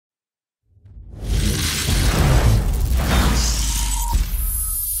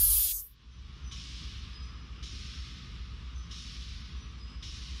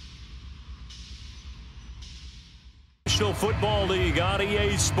National Football League on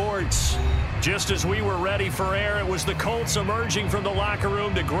EA Sports. Just as we were ready for air, it was the Colts emerging from the locker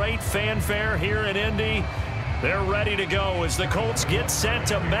room to great fanfare here in Indy. They're ready to go as the Colts get set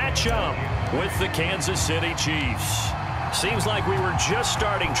to match up with the Kansas City Chiefs. Seems like we were just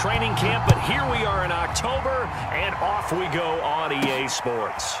starting training camp, but here we are in October, and off we go on EA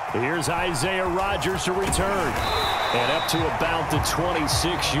Sports. Here's Isaiah Rodgers to return. And up to about the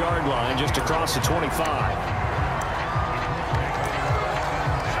 26-yard line, just across the 25.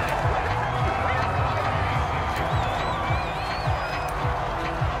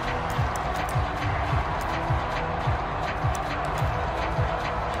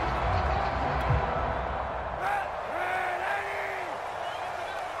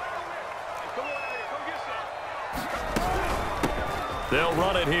 They'll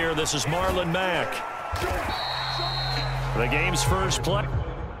run it here. This is Marlon Mack. The game's first play.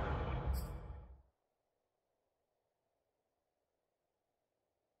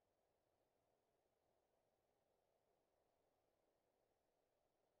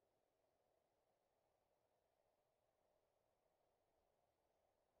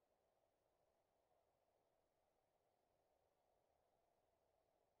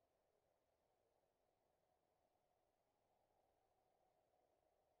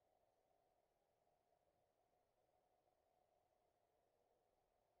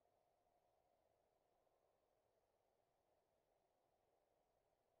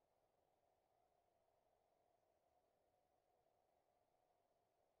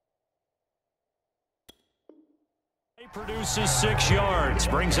 He produces 6 yards,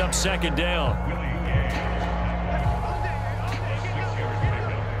 brings up second down.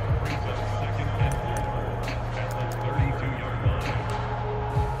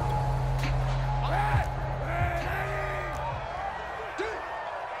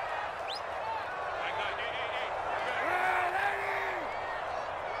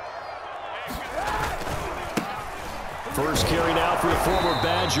 First carry now for the former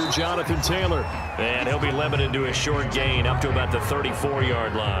Badger, Jonathan Taylor. And he'll be limited to a short gain up to about the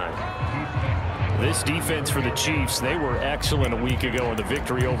 34-yard line. This defense for the Chiefs, they were excellent a week ago in the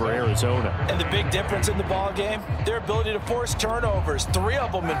victory over Arizona. And the big difference in the ball game, their ability to force turnovers, 3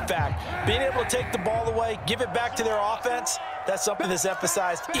 of them in fact. Being able to take the ball away, give it back to their offense, that's something that's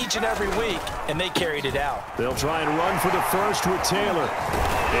emphasized each and every week, and they carried it out. They'll try and run for the first with Taylor.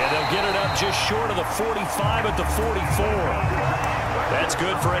 And they'll get it up just short of the 45 at the 44. That's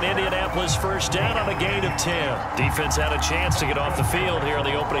good for an Indianapolis first down on a gain of 10. Defense had a chance to get off the field here on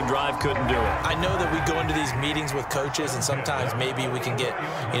the opening drive, couldn't do it. I know that we go into these meetings with coaches, and sometimes maybe we can get,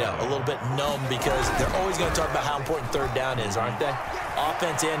 a little bit numb because they're always going to talk about how important third down is, aren't they?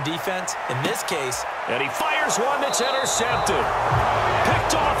 Offense and defense. In this case. And he fires one that's intercepted.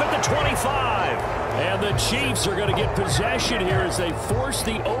 Picked off at the 25. And the Chiefs are going to get possession here as they force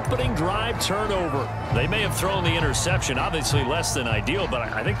the opening drive turnover. They may have thrown the interception, obviously less than ideal, but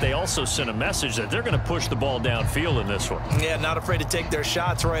I think they also sent a message that they're going to push the ball downfield in this one. Yeah, not afraid to take their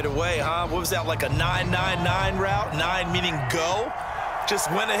shots right away, huh? What was that, like a 9-9-9 route? 9 meaning go? Just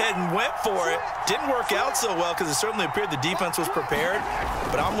went ahead and went for it. Didn't work out so well because it certainly appeared the defense was prepared.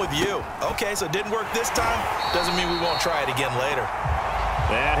 But I'm with you. Okay, so it didn't work this time. Doesn't mean we won't try it again later.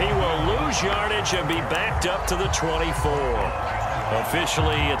 And he will lose yardage and be backed up to the 24.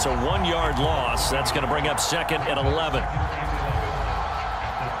 Officially, it's a 1-yard loss. That's going to bring up second and 11.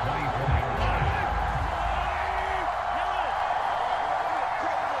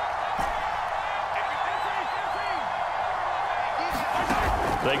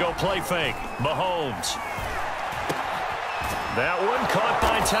 They go play fake. Mahomes. That one caught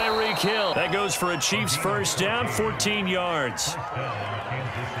by Tyreek Hill. That goes for a Chiefs first down, 14 yards.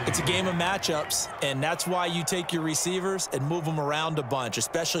 It's a game of matchups, and that's why you take your receivers and move them around a bunch,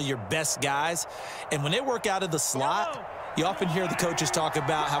 especially your best guys. And when they work out of the slot, you often hear the coaches talk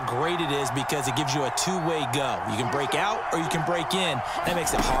about how great it is because it gives you a two-way go. You can break out or you can break in. That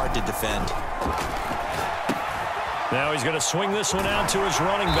makes it hard to defend. Now he's going to swing this one out to his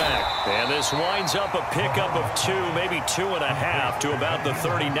running back. And this winds up a pickup of 2, maybe 2.5 to about the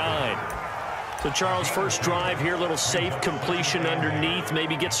 39. So, Charles, first drive here, little safe completion underneath,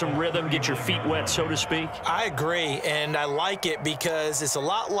 maybe get some rhythm, get your feet wet, so to speak. I agree, and I like it because it's a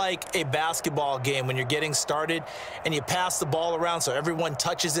lot like a basketball game when you're getting started and you pass the ball around so everyone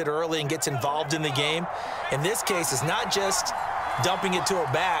touches it early and gets involved in the game. In this case, it's not just dumping it to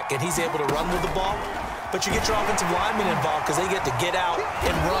a back and he's able to run with the ball, but you get your offensive linemen involved because they get to get out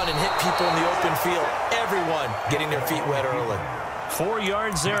and run and hit people in the open field. Everyone getting their feet wet early. 4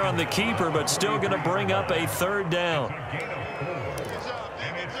 yards there on the keeper, but still going to bring up a third down.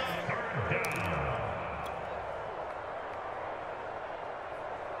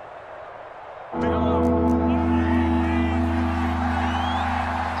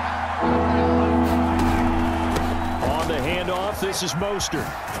 This is Mostert.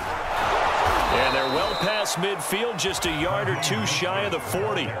 And they're well past midfield, just a yard or two shy of the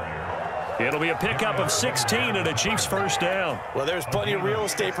 40. It'll be a pickup of 16 and a Chiefs first down. Well, there's plenty of real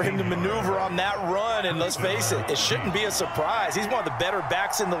estate for him to maneuver on that run, and let's face it, it shouldn't be a surprise. He's one of the better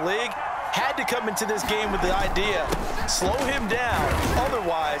backs in the league. Had to come into this game with the idea, slow him down,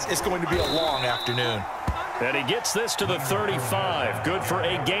 otherwise it's going to be a long afternoon. And he gets this to the 35, good for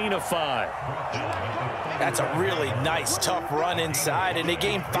a gain of 5. That's a really nice, tough run inside, and they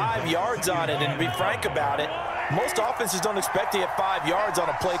gained 5 yards on it, and to be frank about it, most offenses don't expect to get 5 yards on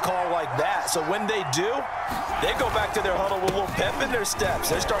a play call like that. So when they do, they go back to their huddle with a little pep in their steps.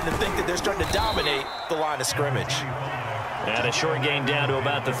 They're starting to think that they're starting to dominate the line of scrimmage. And a short gain down to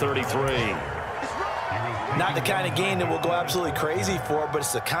about the 33. Not the kind of gain that we'll go absolutely crazy for, but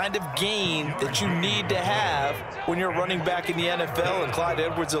it's the kind of gain that you need to have when you're running back in the NFL. And Clyde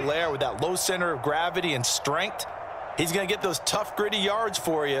Edwards-Helaire, with that low center of gravity and strength, he's going to get those tough, gritty yards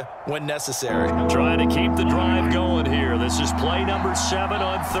for you when necessary. Trying to keep the drive going here. This is play number 7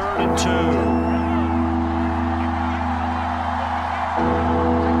 on 3rd and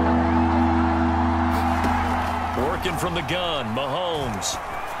 2. Working from the gun, Mahomes.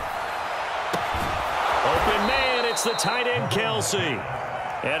 Open man, it's the tight end, Kelsey.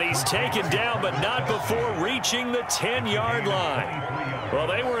 And he's taken down, but not before reaching the 10-yard line. Well,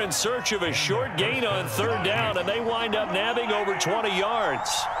 they were in search of a short gain on 3rd down, and they wind up nabbing over 20 yards.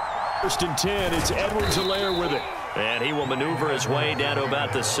 1st and 10, it's Edwards-Helaire with it. And he will maneuver his way down to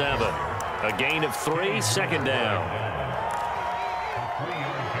about the 7. A gain of 3, 2nd down.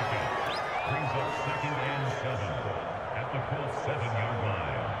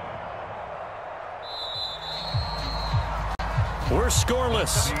 We're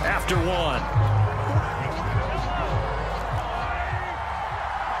scoreless after 1.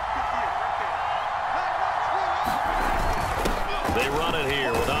 They run it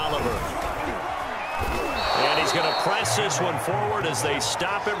here with Oliver. And he's going to press this one forward as they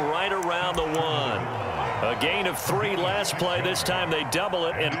stop him right around the 1. A gain of 3 last play. This time they double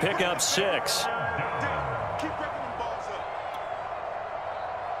it and pick up 6.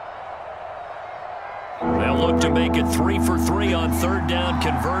 They'll look to make it 3 for 3 on 3rd down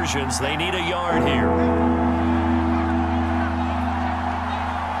conversions. They need a yard here.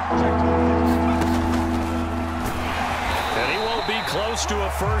 And he won't be close to a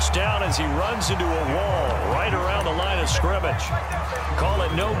first down as he runs into a wall right around the line of scrimmage. Call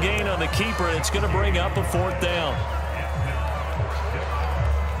it no gain on the keeper, and it's going to bring up a 4th down.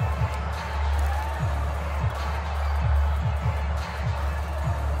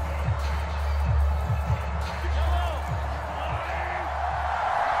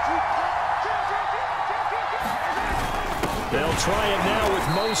 They'll try it now with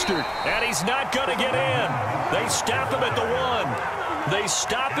Mostert, and he's not going to get in. They stop him at the 1. They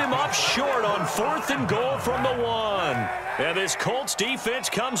stop him up short on 4th and goal from the 1. And this Colts defense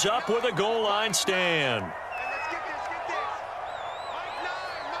comes up with a goal line stand.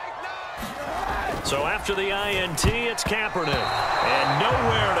 So after the INT, it's Kaepernick. And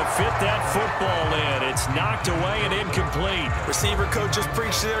nowhere to fit that football in. It's knocked away and incomplete. Receiver coaches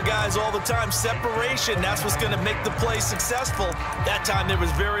preach to their guys all the time. Separation, that's what's going to make the play successful. That time there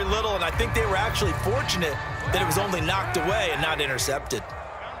was very little, and I think they were actually fortunate that it was only knocked away and not intercepted.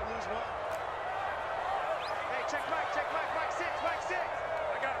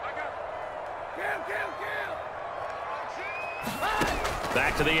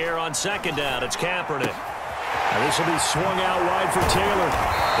 Back to the air on 2nd down. It's Kaepernick. And this will be swung out wide for Taylor.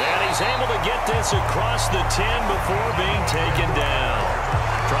 And he's able to get this across the 10 before being taken down.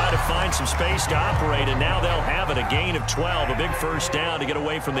 Try to find some space to operate, and now they'll have it. A gain of 12, a big first down to get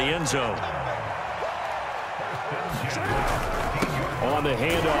away from the end zone. On the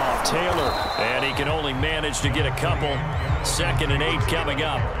handoff, Taylor. And he can only manage to get a couple. 2nd and 8 coming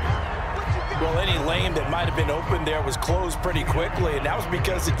up. Well, any lane that might have been open there was closed pretty quickly, and that was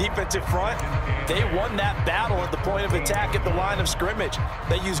because the defensive front, they won that battle at the point of attack at the line of scrimmage.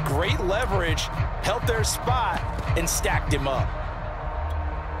 They used great leverage, held their spot, and stacked him up.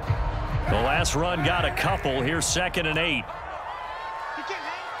 The last run got a couple. Here's 2nd and 8.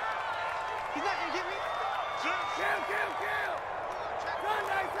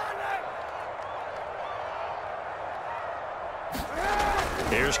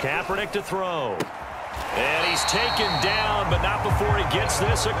 Here's Kaepernick to throw. And he's taken down, but not before he gets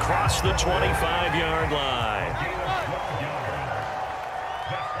this across the 25-yard line.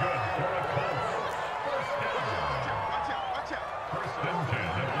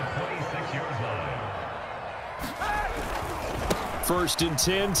 First and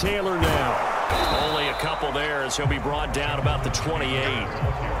 10, Taylor now. Only a couple there as he'll be brought down about the 28.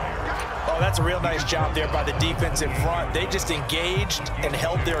 Oh, that's a real nice job there by the defense in front. They just engaged and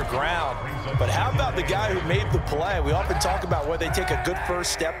held their ground. But how about the guy who made the play? We often talk about whether they take a good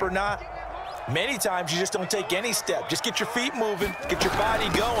first step or not. Many times you just don't take any step. Just get your feet moving, get your body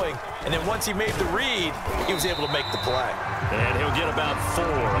going, and then once he made the read, he was able to make the play. And he'll get about 4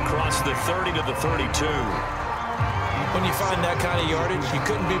 across the 30 to the 32. When you find that kind of yardage, you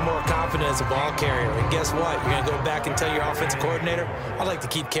couldn't be more confident as a ball carrier. And guess what? You're going to go back and tell your offensive coordinator, I'd like to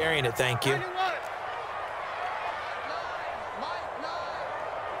keep carrying it, thank you.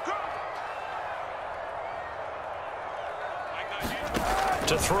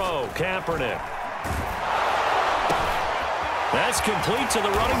 To throw, Kaepernick. That's complete to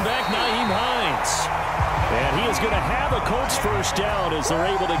the running back, Nyheim Hines. And he is going to have a Colts first down as they're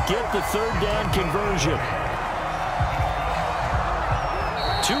able to get the third down conversion.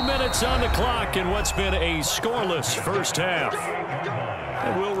 2 minutes on the clock in what's been a scoreless first half.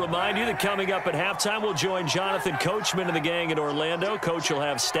 And we'll remind you that coming up at halftime, we'll join Jonathan Coachman and the gang in Orlando. Coach will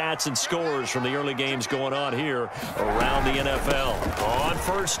have stats and scores from the early games going on here around the NFL. On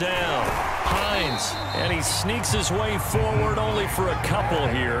first down, Hines, and he sneaks his way forward only for a couple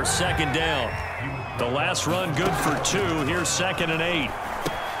here. Second down. The last run good for 2. Here's 2nd and 8.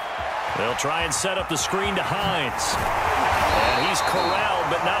 They'll try and set up the screen to Hines. And he's corralled,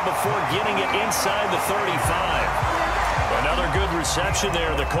 but not before getting it inside the 35. Another good reception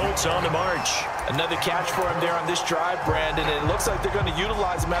there. The Colts on the march. Another catch for him there on this drive, Brandon. And it looks like they're going to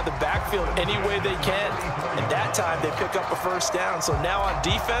utilize him out of the backfield any way they can. And that time they pick up a first down. So now on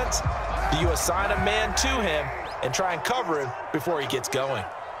defense, you assign a man to him and try and cover him before he gets going.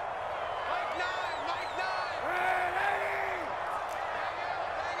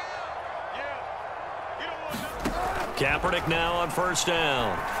 Kaepernick now on first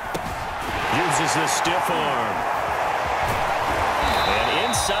down. Uses the stiff arm. And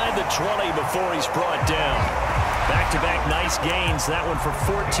inside the 20 before he's brought down. Back-to-back nice gains. That one for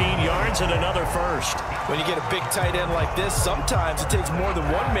 14 yards and another first. When you get a big tight end like this, sometimes it takes more than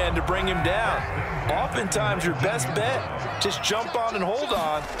one man to bring him down. Oftentimes your best bet, just jump on and hold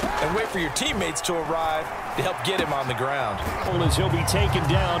on and wait for your teammates to arrive to help get him on the ground. As he'll be taken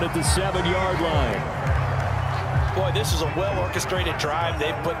down at the 7-yard line. Boy, this is a well-orchestrated drive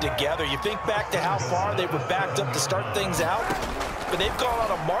they've put together. You think back to how far they were backed up to start things out, but they've gone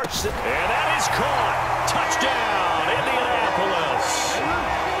on a march. And that is caught. Touchdown, Indianapolis.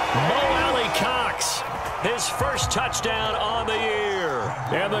 Mo Alley-Cox, his first touchdown on the year.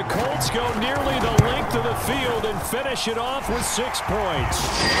 And the Colts go nearly the length of the field and finish it off with 6 points.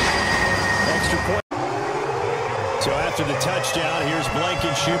 Extra point. So after the touchdown, here's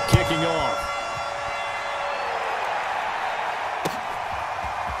Blankenship kicking off.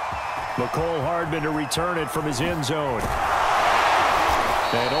 McCole Hardman to return it from his end zone.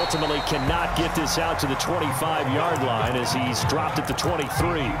 And ultimately cannot get this out to the 25-yard line as he's dropped at the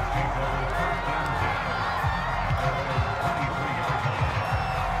 23.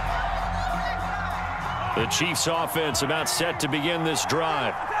 The Chiefs offense about set to begin this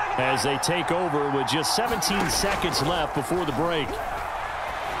drive as they take over with just 17 seconds left before the break.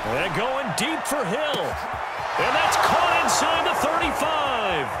 And going deep for Hill. And that's caught inside the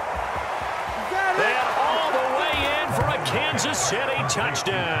 35. And all the way in for a Kansas City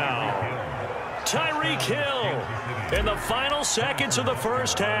touchdown. Tyreek Hill in the final seconds of the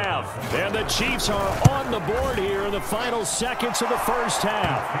first half. And the Chiefs are on the board here in the final seconds of the first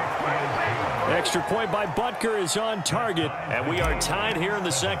half. Extra point by Butker is on target. And we are tied here in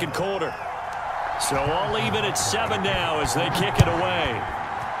the second quarter. So all even at 7 now as they kick it away.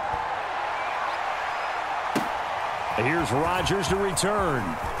 Here's Rodgers to return.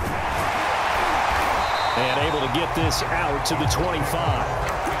 And able to get this out to the 25.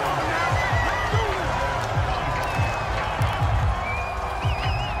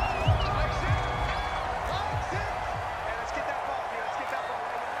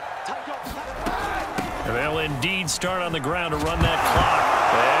 They'll indeed start on the ground to run that clock.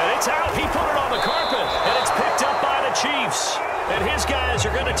 And it's out. He put it on the carpet. And it's picked up by the Chiefs. And his guys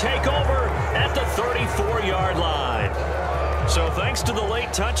are going to take over at the 34-yard line. So thanks to the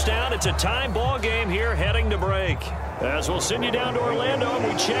late touchdown, it's a tie ball game here heading to break. As we'll send you down to Orlando, and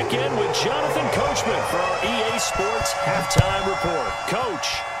we check in with Jonathan Coachman for our EA Sports Halftime Report.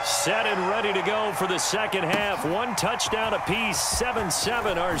 Coach, set and ready to go for the second half. 1 touchdown apiece,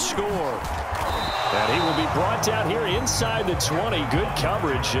 7-7 our score. And he will be brought down here inside the 20. Good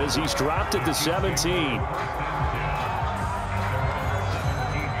coverage as he's dropped at the 17.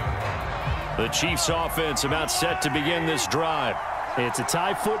 The Chiefs offense about set to begin this drive. It's a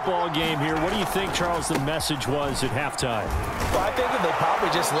tie football game here. What do you think, Charles, the message was at halftime? Well, I think that they probably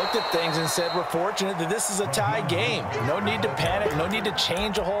just looked at things and said, we're fortunate that this is a tie game. No need to panic, no need to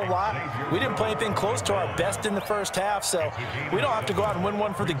change a whole lot. We didn't play anything close to our best in the first half, so we don't have to go out and win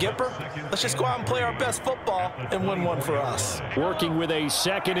one for the Gipper. Let's just go out and play our best football and win one for us. Working with a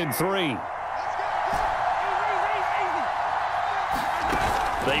 2nd and 3.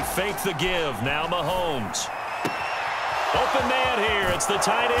 They fake the give. Now Mahomes. Open man here. It's the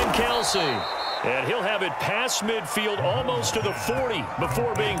tight end, Kelsey. And he'll have it past midfield almost to the 40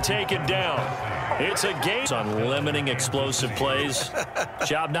 before being taken down. It's a game on limiting explosive plays.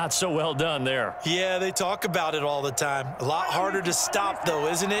 Job not so well done there. Yeah, they talk about it all the time. A lot harder to stop, though,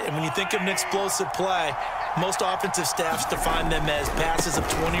 isn't it? And when you think of an explosive play, most offensive staffs define them as passes of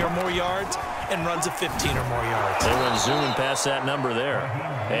 20 or more yards and runs of 15 or more yards. They went zooming past that number there.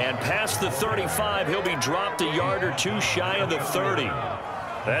 And past the 35, he'll be dropped a yard or two shy of the 30.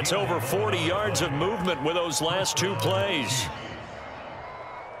 That's over 40 yards of movement with those last 2 plays.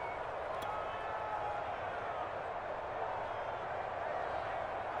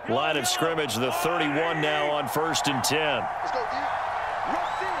 Line of scrimmage, the 31 now on 1st and 10. Let's go, D.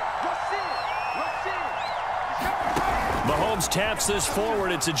 Rush in. Mahomes taps this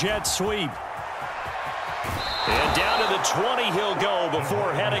forward. It's a jet sweep. And down to the 20 he'll go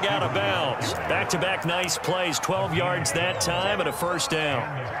before heading out of bounds. Back-to-back nice plays, 12 yards that time and a first down.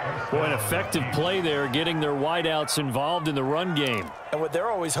 Boy, an effective play there, getting their wideouts involved in the run game. And what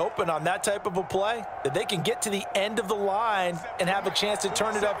they're always hoping on that type of a play, that they can get to the end of the line and have a chance to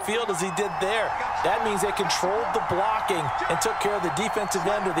turn it upfield as he did there. That means they controlled the blocking and took care of the defensive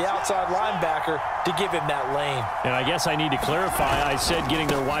end or the outside linebacker to give him that lane. And I guess I need to clarify, I said getting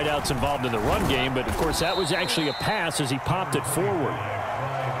their wideouts involved in the run game, but of course that was actually a pass as he popped it forward.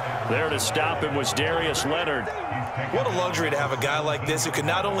 There to stop him was Darius Leonard. What a luxury to have a guy like this who can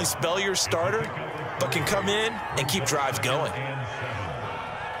not only spell your starter, but can come in and keep drives going.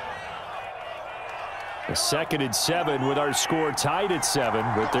 A 2nd and 7 with our score tied at 7,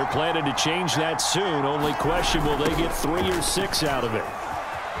 but they're planning to change that soon. Only question, will they get 3 or 6 out of it?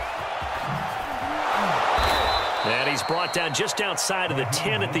 And he's brought down just outside of the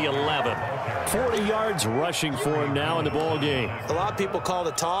 10 at the 11. 40 yards rushing for him now in the ball game. A lot of people call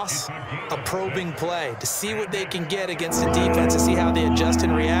the toss a probing play to see what they can get against the defense, to see how they adjust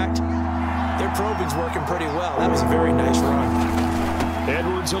and react. Their probing's working pretty well. That was a very nice run.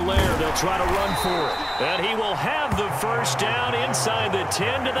 Edwards-Helaire, they'll try to run for it. And he will have the first down inside the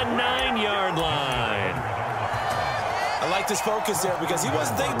 10 to the 9-yard line. I like this focus there because he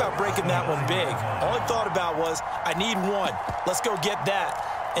wasn't thinking about breaking that one big. All he thought about was, I need one. Let's go get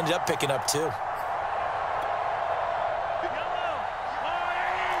that. Ended up picking up 2.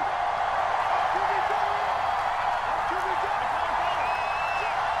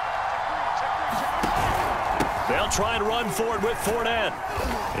 They'll try and run forward with Fournette.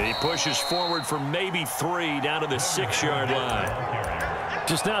 He pushes forward for maybe 3 down to the 6-yard line.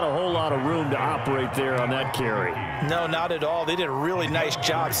 Just not a whole lot of room to operate there on that carry. No, not at all. They did a really nice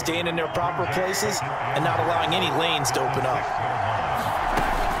job staying in their proper places and not allowing any lanes to open up.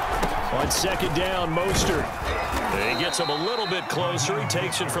 On 2nd down, Mostert. He gets him a little bit closer. He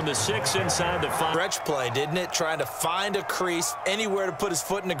takes it from the 6 inside the 5. Stretch play, didn't it? Trying to find a crease, anywhere to put his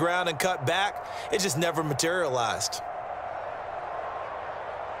foot in the ground and cut back. It just never materialized.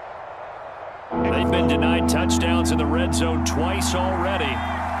 They've been denied touchdowns in the red zone twice already.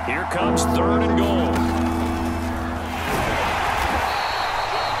 Here comes 3rd and goal.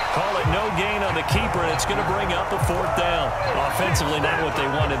 Call it no gain on the keeper, and it's going to bring up a 4th down. Offensively, not what they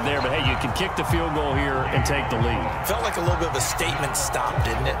wanted there, but hey, you can kick the field goal here and take the lead. Felt like a little bit of a statement stop,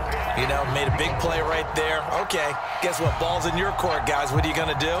 didn't it? You know, made a big play right there. Okay, guess what? Ball's in your court, guys. What are you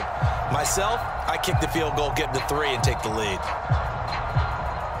going to do? Myself, I kick the field goal, get to 3, and take the lead.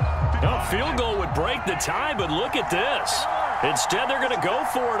 No, field goal would break the tie, but look at this. Instead, they're going to go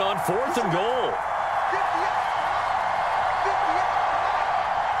for it on 4th and goal.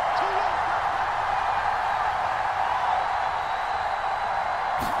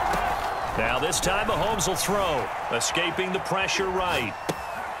 Now this time Mahomes will throw, escaping the pressure right.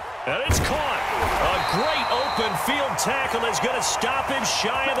 And it's caught. A great open field tackle is going to stop him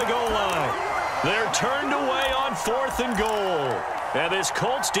shy of the goal line. They're turned away on 4th and goal. And this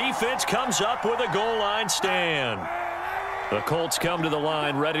Colts defense comes up with a goal line stand. The Colts come to the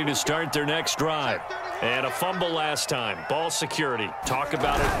line ready to start their next drive. And a fumble last time. Ball security. Talk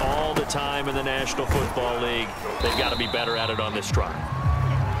about it all the time in the National Football League. They've got to be better at it on this drive.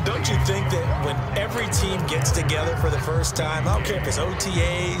 Don't you think that when every team gets together for the first time, I don't care if it's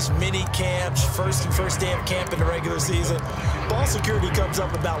OTAs, mini camps, first day of camp in the regular season, ball security comes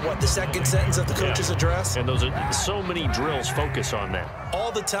up about, what, the second sentence of the coach's address? And those are so many drills focus on that.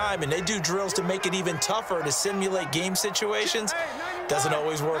 All the time, and they do drills to make it even tougher to simulate game situations. Doesn't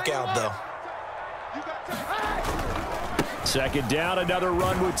always work out, though. Second down, another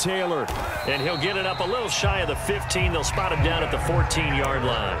run with Taylor. And he'll get it up a little shy of the 15. They'll spot him down at the 14-yard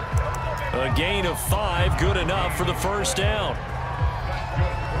line. A gain of 5, good enough for the first down.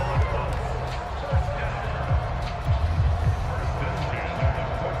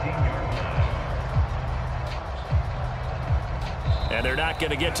 And they're not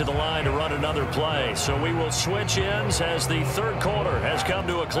going to get to the line to run another play. So we will switch ends as the third quarter has come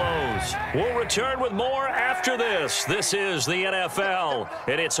to a close. We'll return with more after this. This is the NFL,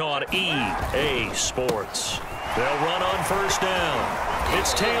 and it's on EA Sports. They'll run on first down.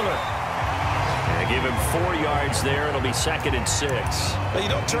 It's Taylor. And give him 4 yards there. It'll be 2nd and 6. Well, you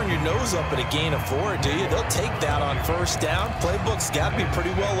don't turn your nose up at a gain of 4, do you? They'll take that on first down. Playbook's got to be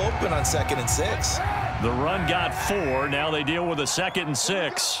pretty well open on 2nd and 6. The run got 4. Now they deal with a 2nd and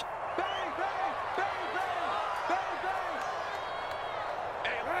 6.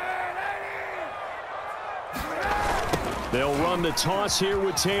 They'll run the toss here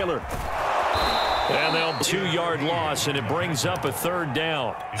with Taylor. And they'll 2-yard loss, and it brings up a 3rd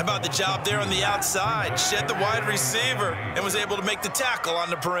down. How about the job there on the outside? Shed the wide receiver and was able to make the tackle on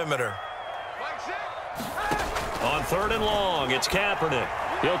the perimeter. On 3rd and long, it's Kaepernick.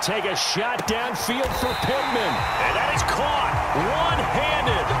 He'll take a shot downfield for Pittman. And that is caught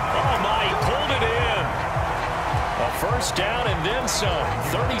one-handed. Oh, my, he pulled it in. A first down and then some,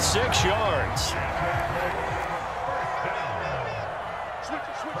 36 yards.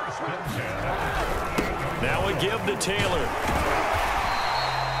 Now a give to Taylor.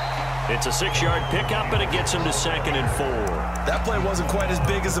 It's a 6-yard pickup, and it gets him to 2nd and 4. That play wasn't quite as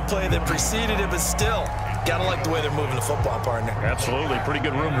big as the play that preceded it, but still, gotta like the way they're moving the football, partner. Absolutely. Pretty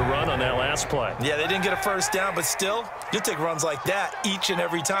good room to run on that last play. Yeah, they didn't get a first down, but still, you'll take runs like that each and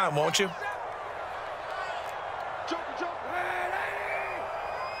every time, won't you?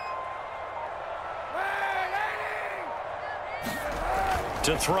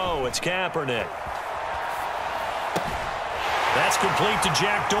 To throw, it's Kaepernick. That's complete to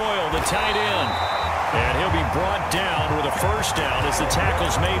Jack Doyle, the tight end. And he'll be brought down with a first down as the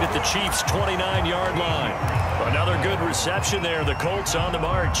tackle's made at the Chiefs' 29-yard line. Another good reception there. The Colts on the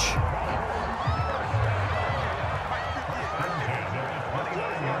march.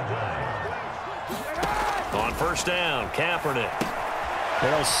 On first down, Kaepernick.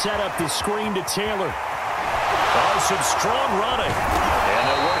 They'll set up the screen to Taylor. Oh, some strong running. And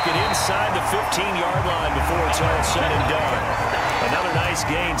they'll work it inside the 15-yard line before it's all said and done. Another nice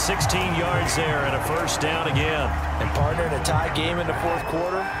gain, 16 yards there, and a first down again. And, partner, in a tie game in the fourth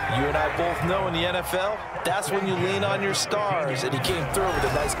quarter, you and I both know in the NFL, that's when you lean on your stars, and he came through with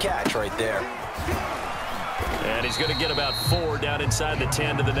a nice catch right there. And he's going to get about 4 down inside the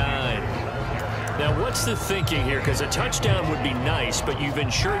 10 to the 9. Now, what's the thinking here? Because a touchdown would be nice, but you've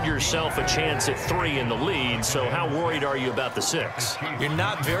ensured yourself a chance at 3 in the lead, so how worried are you about the 6? You're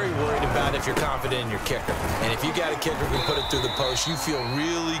not very worried about it if you're confident in your kicker. And if you got a kicker who can put it through the post, you feel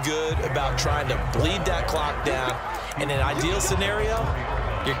really good about trying to bleed that clock down. In an ideal scenario,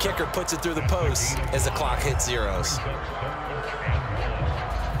 your kicker puts it through the post as the clock hits zeros.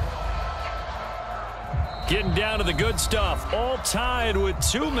 Getting down to the good stuff. All tied with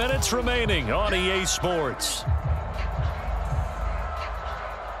 2 minutes remaining on EA Sports.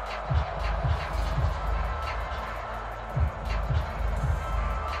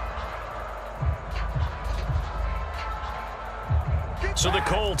 So the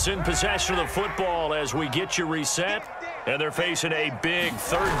Colts in possession of the football as we get you reset. And they're facing a big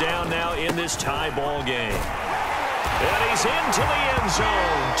 3rd down now in this tie ball game. And he's into the end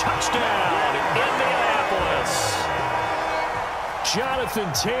zone. Touchdown, Indianapolis.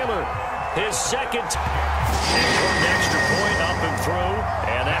 Jonathan Taylor, his 2nd. And extra point up and through.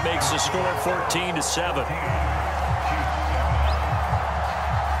 And that makes the score 14-7.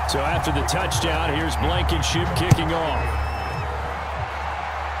 So after the touchdown, here's Blankenship kicking off.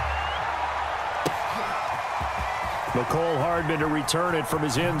 McCole Hardman to return it from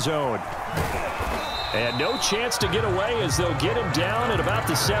his end zone. And no chance to get away as they'll get him down at about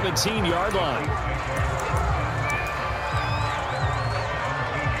the 17-yard line.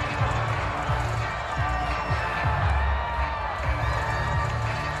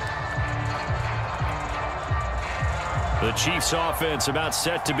 The Chiefs offense about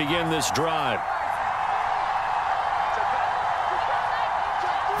set to begin this drive.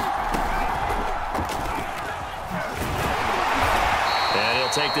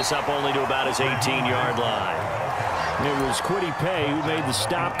 take this up only to about his 18-yard line. It was Kwity Paye who made the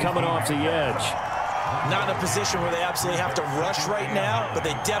stop coming off the edge. Not in a position where they absolutely have to rush right now, but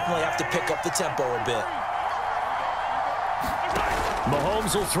they definitely have to pick up the tempo a bit.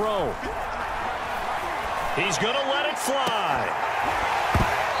 Mahomes will throw. He's going to let it fly.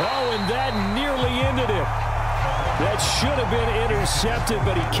 Oh, and that nearly ended it. That should have been intercepted,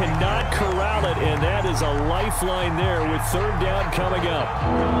 but he cannot corral it, and that is a lifeline there with third down coming up.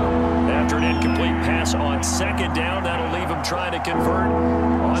 After an incomplete pass on second down, that'll leave him trying to convert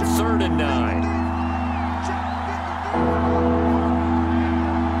on 3rd and 9.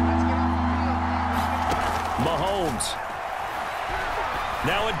 Mahomes.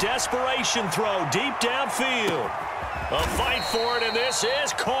 Now a desperation throw deep downfield. A fight for it, and this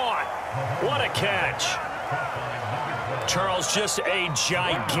is caught. What a catch. Charles, just a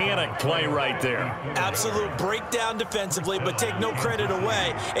gigantic play right there. Absolute breakdown defensively, but take no credit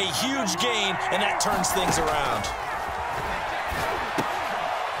away. A huge gain, and that turns things around.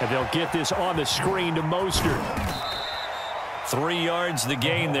 And they'll get this on the screen to Mostert. 3 yards the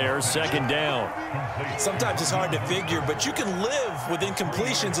gain there, 2nd down. Sometimes it's hard to figure, but you can live with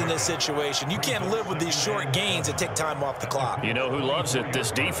incompletions in this situation. You can't live with these short gains that take time off the clock. You know who loves it?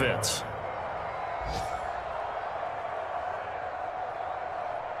 This defense.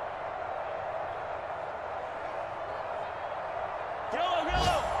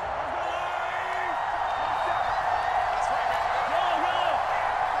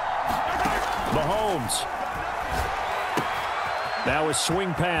 Mahomes. Now a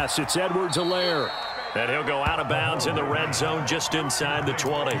swing pass. It's Edwards-Helaire. And he'll go out of bounds in the red zone just inside the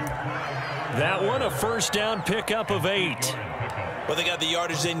 20. That one, a first down pickup of 8. Well, they got the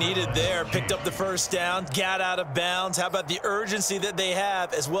yardage they needed there. Picked up the first down, got out of bounds. How about the urgency that they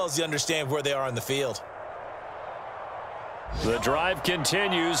have, as well as the understanding where they are on the field? The drive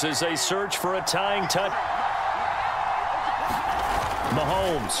continues as they search for a tying touch.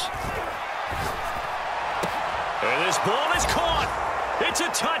 Mahomes. And this ball is caught. It's a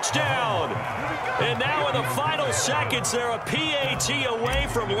touchdown. And now in the final seconds, they're a PAT away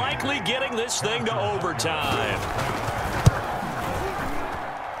from likely getting this thing to overtime.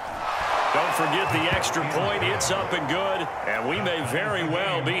 Don't forget the extra point. It's up and good. And we may very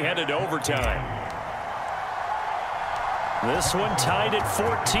well be headed to overtime. This one tied at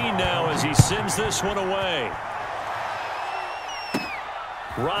 14 now as he sends this one away.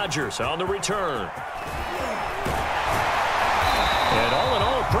 Rodgers on the return. And all in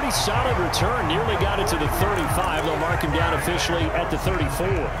all, a pretty solid return. Nearly got it to the 35. They'll mark him down officially at the 34.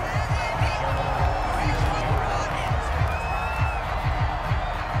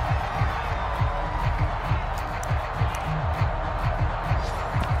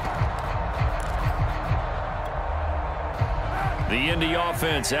 The Indy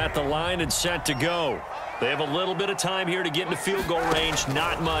offense at the line and set to go. They have a little bit of time here to get into field goal range.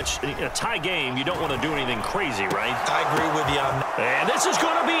 Not much. In a tie game, you don't want to do anything crazy, right? I agree with you on that. And this is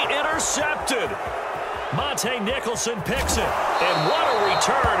going to be intercepted. Monte Nicholson picks it. And what a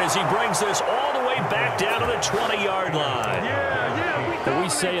return as he brings this all the way back down to the 20-yard line. We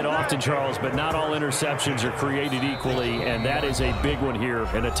say it often, Charles, but not all interceptions are created equally, and that is a big one here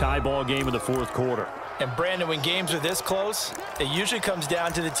in a tie ball game in the 4th quarter. And, Brandon, when games are this close, it usually comes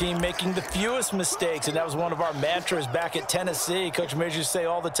down to the team making the fewest mistakes, and that was one of our mantras back at Tennessee. Coach Major used to say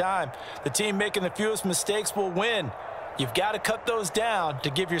all the time, the team making the fewest mistakes will win. You've got to cut those down to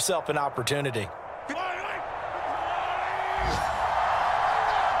give yourself an opportunity.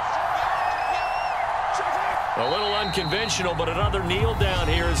 A little unconventional, but another kneel down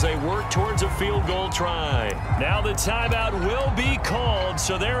here as they work towards a field goal try. Now the timeout will be called,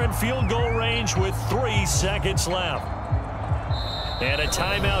 so they're in field goal range with 3 seconds left. And a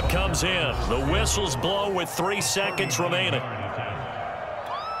timeout comes in. The whistles blow with 3 seconds remaining.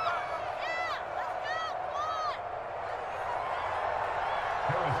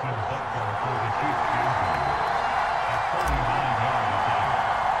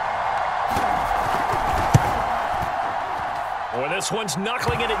 Well, this one's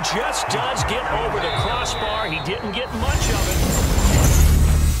knuckling it. It just does get over the crossbar. He didn't get much of it.